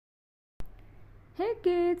Hey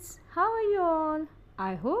kids, how are you all?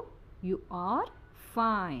 I hope you are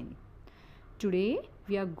fine. Today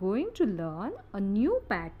we are going to learn a new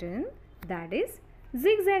pattern, that is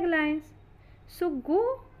zigzag lines. So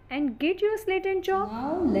go and get your slate and chalk.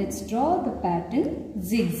 Now let's draw the pattern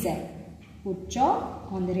zigzag. Put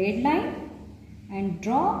chalk on the red line and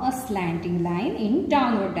draw a slanting line in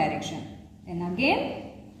downward direction. And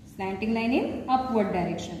again slanting line in upward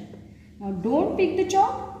direction. Now don't pick the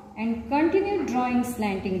chalk and continue drawing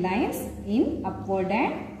slanting lines in upward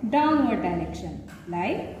and downward direction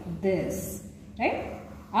like this, right?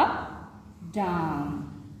 Up,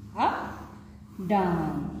 down,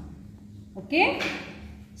 okay?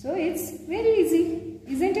 So it's very easy,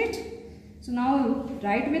 isn't it? So now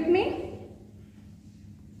write with me.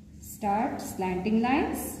 Start slanting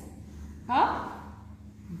lines, up,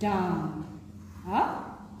 down,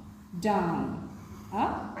 up, down,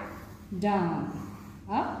 up, down,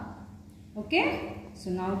 up. Okay, so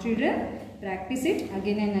now children practice it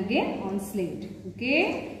again and again on slate.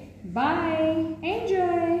 Okay, bye, enjoy.